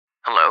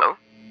Hello?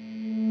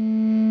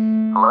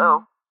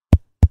 Hello?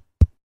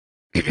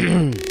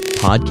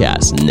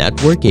 Podcast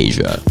Network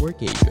Asia.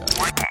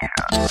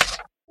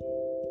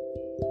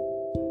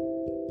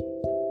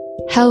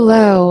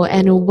 Hello,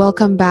 and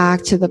welcome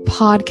back to the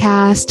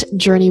podcast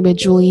Journey with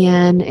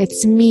Julianne.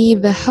 It's me,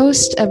 the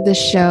host of the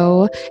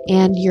show,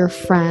 and your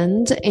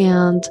friend.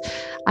 And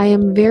I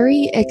am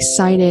very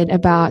excited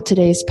about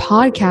today's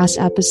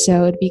podcast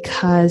episode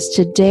because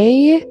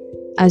today,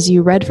 as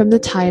you read from the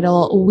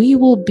title, we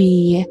will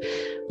be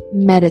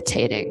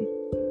meditating.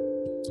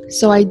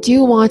 So I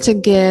do want to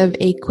give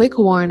a quick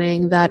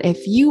warning that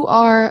if you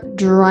are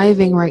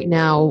driving right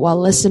now while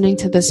listening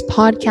to this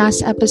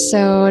podcast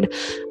episode,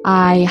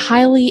 I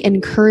highly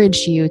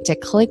encourage you to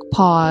click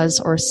pause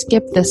or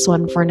skip this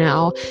one for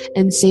now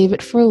and save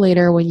it for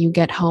later when you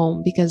get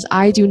home, because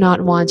I do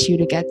not want you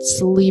to get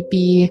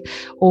sleepy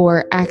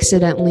or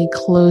accidentally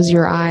close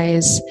your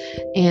eyes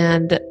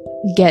and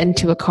get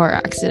into a car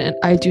accident.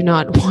 I do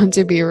not want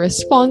to be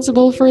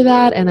responsible for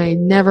that, and I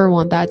never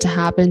want that to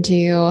happen to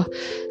you.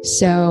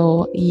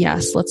 So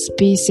yes, let's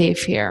be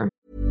safe here.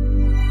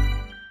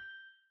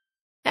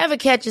 Ever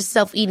catch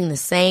yourself eating the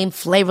same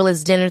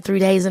flavorless dinner 3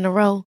 days in a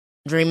row?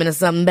 Dreaming of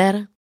something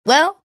better?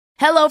 Well,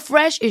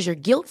 HelloFresh is your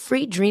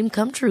guilt-free dream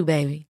come true,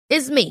 baby.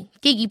 It's me,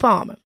 Keke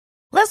Palmer.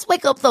 Let's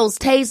wake up those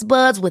taste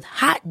buds with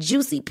hot,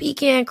 juicy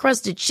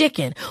pecan-crusted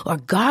chicken or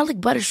garlic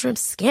butter shrimp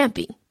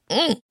scampi.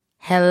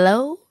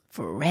 Hello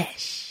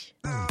Fresh.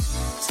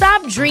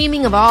 Stop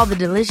dreaming of all the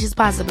delicious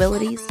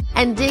possibilities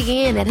and dig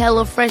in at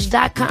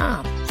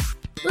HelloFresh.com.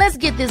 Let's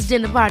get this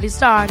dinner party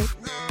started.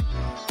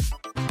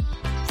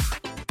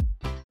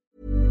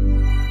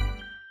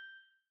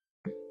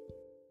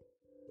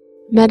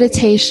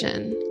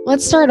 Meditation.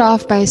 Let's start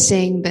off by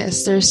saying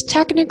this. There's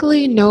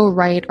technically no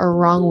right or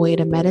wrong way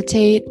to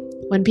meditate.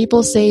 When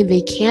people say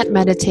they can't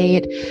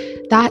meditate,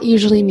 that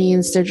usually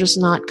means they're just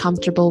not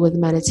comfortable with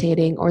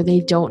meditating, or they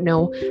don't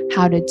know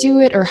how to do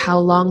it or how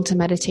long to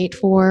meditate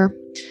for.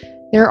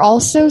 There are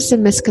also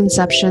some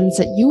misconceptions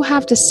that you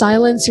have to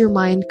silence your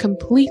mind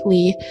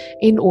completely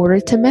in order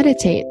to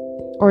meditate,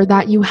 or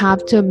that you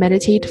have to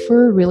meditate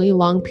for a really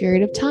long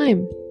period of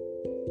time.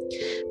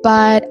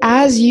 But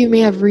as you may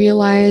have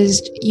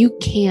realized, you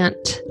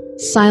can't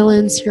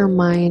silence your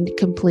mind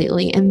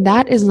completely, and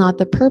that is not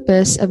the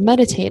purpose of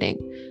meditating.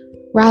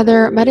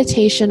 Rather,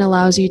 meditation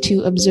allows you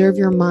to observe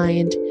your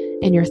mind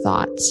and your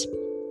thoughts.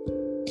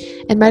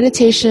 And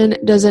meditation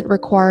doesn't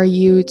require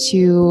you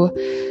to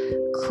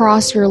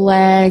cross your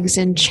legs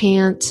and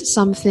chant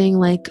something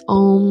like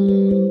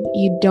Om.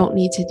 You don't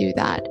need to do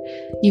that.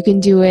 You can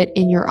do it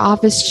in your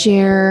office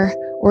chair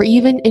or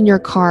even in your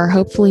car,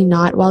 hopefully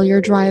not while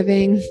you're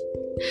driving,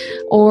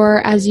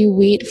 or as you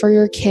wait for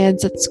your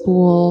kids at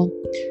school,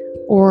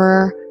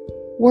 or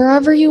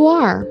wherever you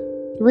are,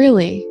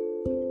 really.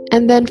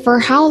 And then for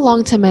how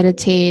long to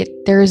meditate,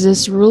 there's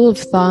this rule of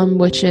thumb,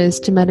 which is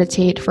to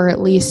meditate for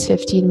at least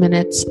 15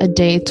 minutes a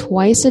day,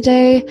 twice a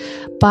day.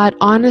 But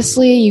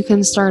honestly, you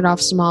can start off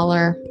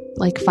smaller,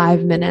 like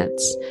 5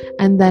 minutes,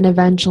 and then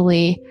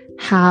eventually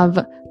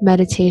have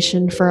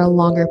meditation for a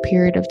longer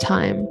period of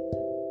time.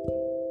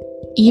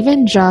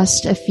 Even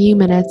just a few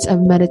minutes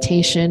of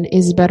meditation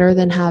is better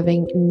than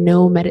having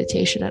no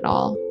meditation at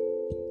all.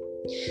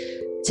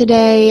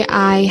 Today,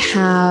 I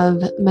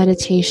have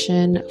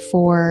meditation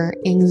for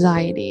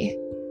anxiety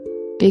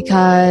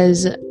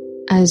because,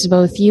 as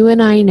both you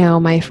and I know,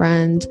 my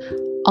friend,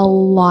 a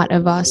lot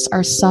of us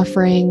are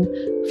suffering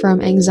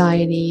from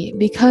anxiety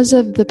because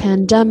of the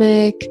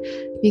pandemic,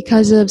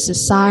 because of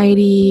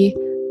society,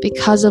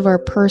 because of our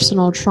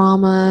personal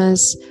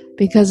traumas,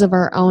 because of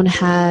our own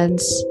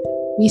heads.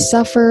 We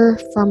suffer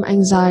from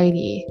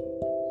anxiety.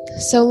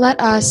 So let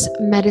us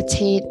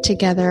meditate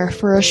together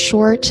for a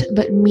short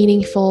but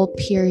meaningful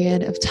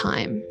period of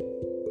time.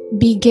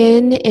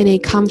 Begin in a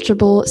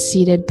comfortable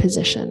seated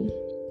position.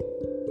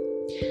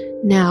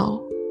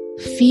 Now,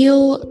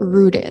 feel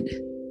rooted,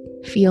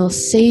 feel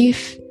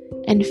safe,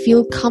 and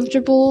feel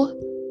comfortable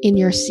in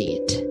your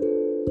seat.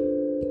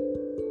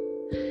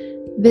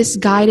 This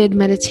guided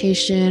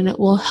meditation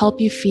will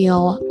help you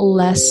feel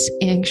less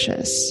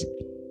anxious.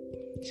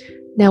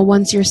 Now,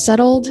 once you're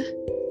settled,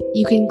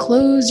 you can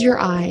close your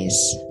eyes.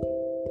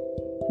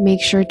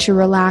 Make sure to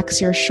relax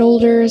your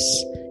shoulders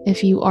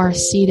if you are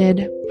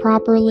seated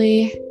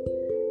properly.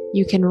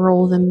 You can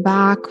roll them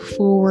back,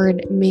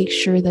 forward, make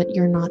sure that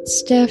you're not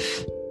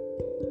stiff.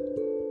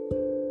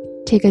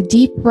 Take a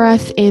deep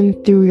breath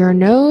in through your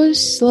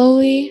nose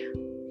slowly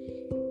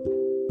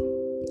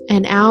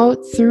and out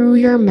through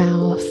your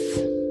mouth.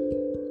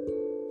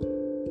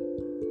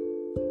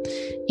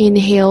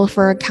 Inhale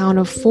for a count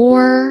of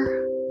 4.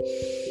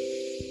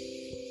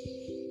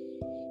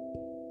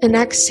 And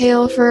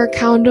exhale for a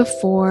count of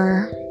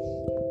 4.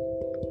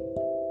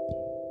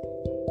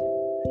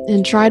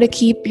 And try to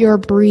keep your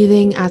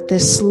breathing at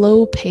this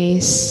slow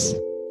pace.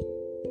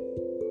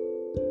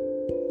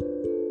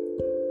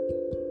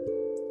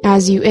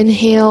 As you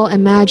inhale,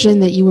 imagine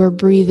that you are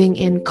breathing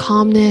in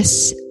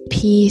calmness,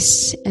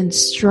 peace, and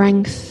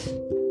strength.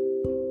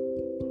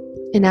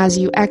 And as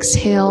you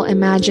exhale,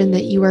 imagine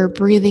that you are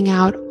breathing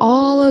out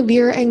all of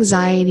your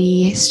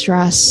anxiety,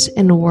 stress,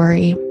 and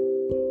worry.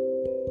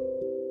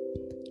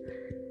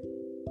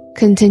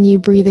 Continue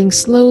breathing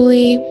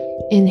slowly.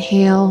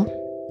 Inhale.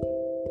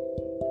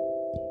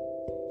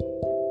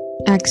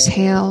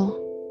 Exhale.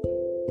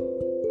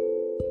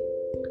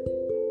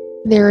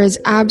 There is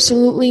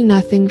absolutely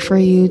nothing for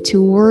you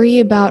to worry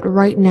about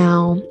right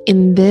now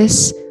in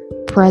this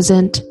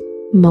present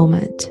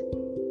moment.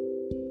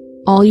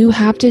 All you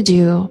have to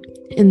do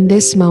in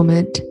this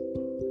moment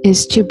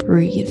is to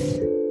breathe.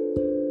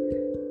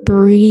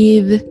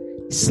 Breathe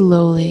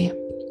slowly.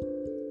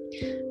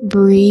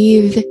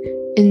 Breathe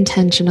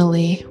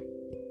intentionally.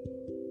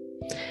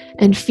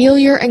 And feel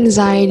your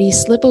anxiety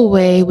slip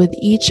away with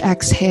each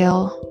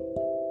exhale.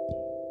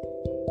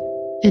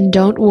 And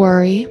don't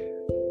worry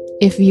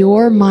if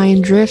your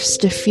mind drifts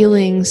to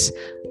feelings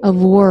of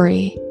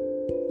worry.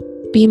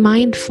 Be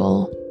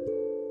mindful.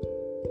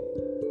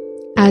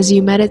 As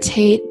you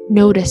meditate,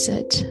 notice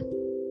it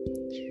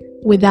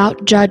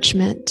without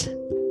judgment.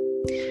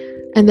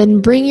 And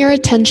then bring your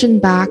attention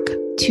back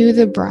to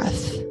the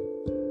breath.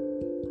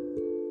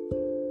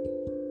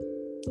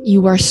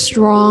 You are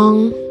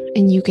strong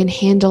and you can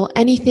handle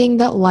anything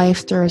that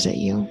life throws at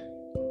you.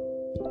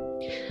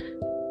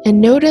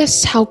 And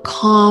notice how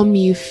calm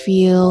you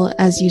feel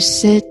as you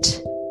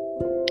sit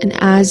and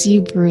as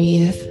you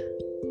breathe.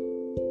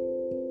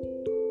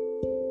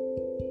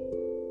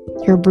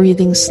 You're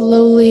breathing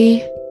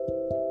slowly.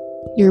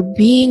 You're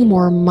being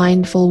more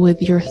mindful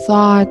with your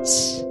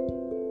thoughts.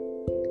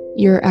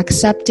 You're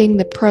accepting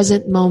the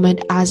present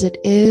moment as it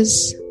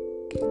is.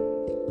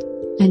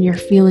 And you're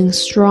feeling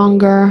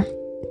stronger,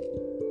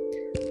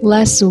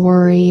 less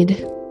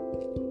worried,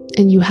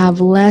 and you have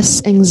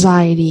less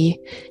anxiety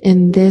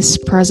in this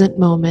present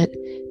moment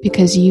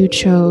because you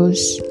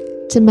chose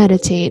to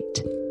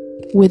meditate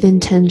with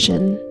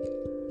intention.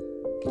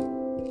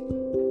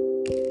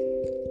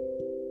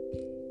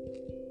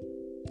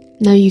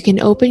 Now you can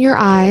open your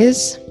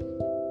eyes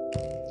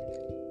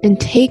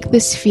and take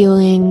this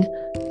feeling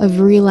of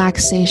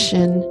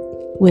relaxation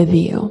with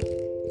you.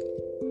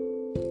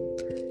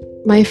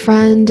 My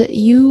friend,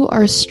 you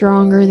are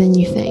stronger than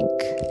you think.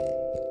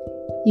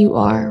 You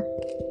are.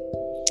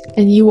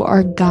 And you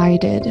are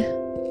guided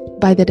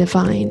by the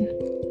divine.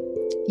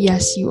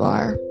 Yes, you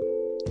are.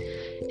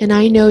 And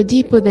I know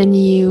deep within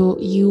you,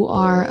 you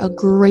are a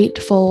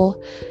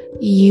grateful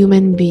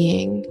human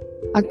being,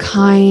 a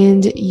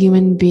kind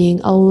human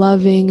being, a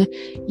loving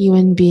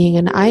human being.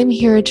 And I'm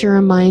here to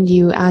remind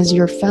you as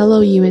your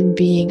fellow human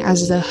being,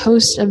 as the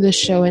host of the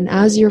show, and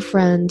as your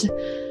friend,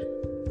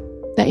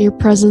 that your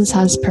presence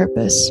has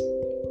purpose.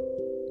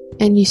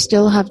 And you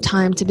still have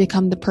time to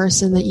become the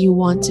person that you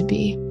want to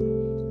be,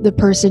 the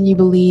person you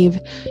believe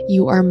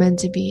you are meant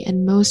to be.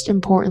 And most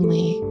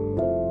importantly,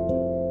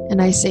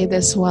 and I say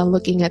this while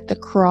looking at the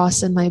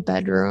cross in my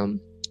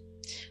bedroom,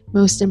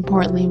 most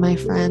importantly, my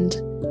friend,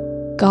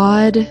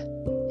 God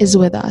is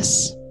with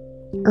us.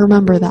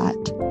 Remember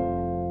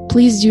that.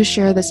 Please do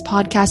share this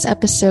podcast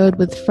episode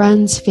with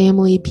friends,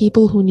 family,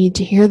 people who need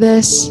to hear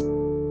this.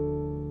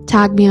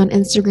 Tag me on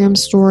Instagram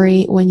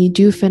story when you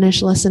do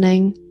finish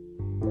listening.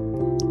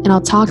 And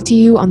I'll talk to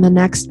you on the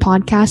next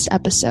podcast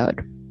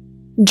episode.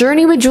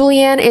 Journey with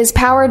Julianne is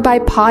powered by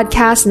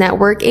Podcast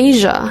Network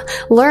Asia.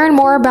 Learn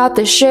more about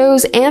the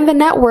shows and the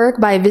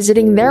network by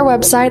visiting their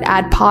website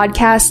at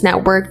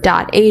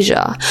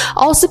podcastnetwork.asia.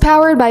 Also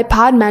powered by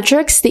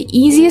Podmetrics, the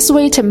easiest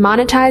way to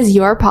monetize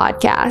your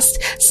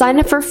podcast. Sign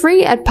up for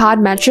free at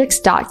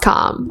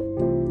podmetrics.com.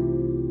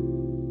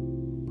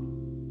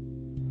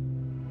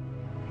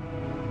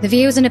 The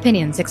views and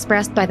opinions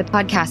expressed by the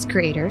podcast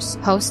creators,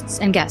 hosts,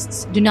 and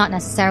guests do not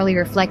necessarily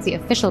reflect the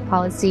official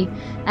policy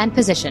and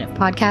position of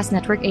Podcast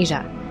Network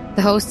Asia,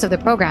 the hosts of the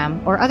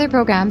program, or other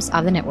programs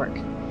of the network.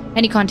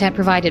 Any content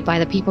provided by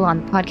the people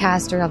on the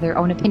podcast are of their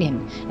own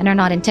opinion and are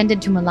not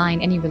intended to malign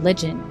any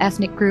religion,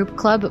 ethnic group,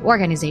 club,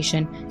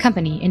 organization,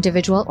 company,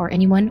 individual, or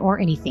anyone or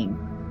anything.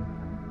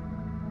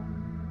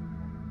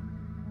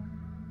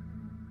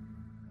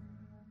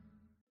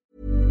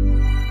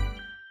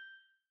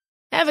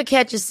 Ever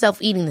catch yourself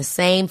eating the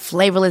same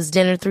flavorless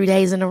dinner 3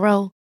 days in a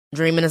row?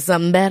 Dreaming of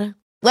something better?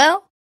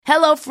 Well,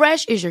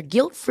 HelloFresh is your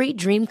guilt-free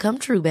dream come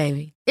true,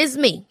 baby. It's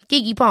me,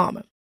 Keke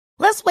Palmer.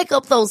 Let's wake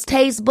up those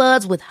taste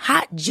buds with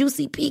hot,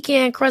 juicy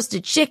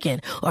pecan-crusted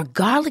chicken or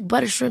garlic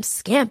butter shrimp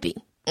scampi.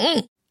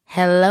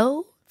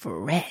 Hello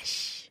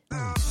Fresh.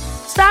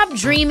 Stop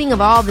dreaming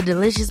of all the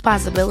delicious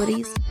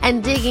possibilities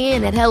and dig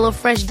in at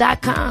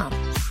HelloFresh.com.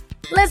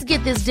 Let's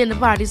get this dinner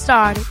party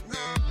started.